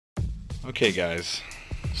Okay guys,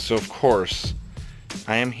 so of course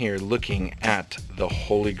I am here looking at the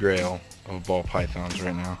holy grail of ball pythons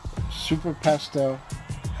right now. Super Pastel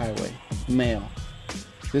Highway, male.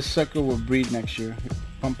 This sucker will breed next year.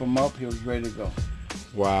 Pump him up, he was ready to go.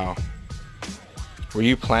 Wow. Were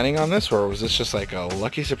you planning on this, or was this just like a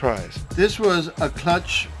lucky surprise? This was a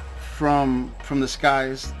clutch from the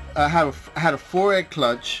skies. I had a 4-egg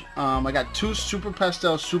clutch. I got 2 Super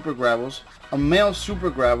Pastel Super Gravels, a male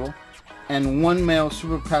Super Gravel, and 1 male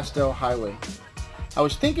Super Pastel Highway. I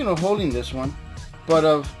was thinking of holding this one,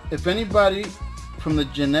 but if anybody from the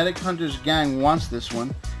Genetic Hunters gang wants this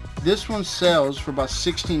one sells for about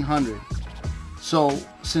 $1,600. So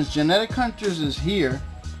since Genetic Hunters is here,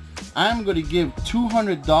 I'm going to give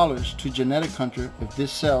 $200 to Genetic Hunter if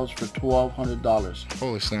this sells for $1,200.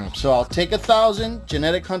 Holy snap. So I'll take 1,000.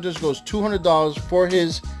 Genetic Hunters goes $200 for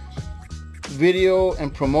his video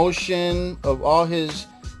and promotion of all his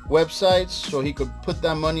websites, so he could put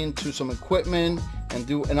that money into some equipment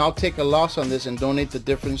and I'll take a loss on this and donate the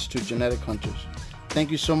difference to Genetic Hunters.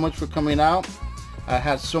 Thank you so much for coming out. I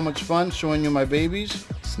had so much fun showing you my babies.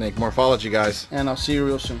 Snake morphology, guys. And I'll see you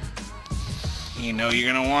real soon. You know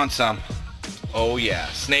you're gonna want some. Oh yeah,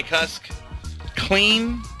 snake husk,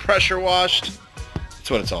 clean, pressure washed. That's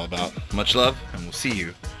what it's all about. Much love, and we'll see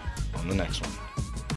you on the next one.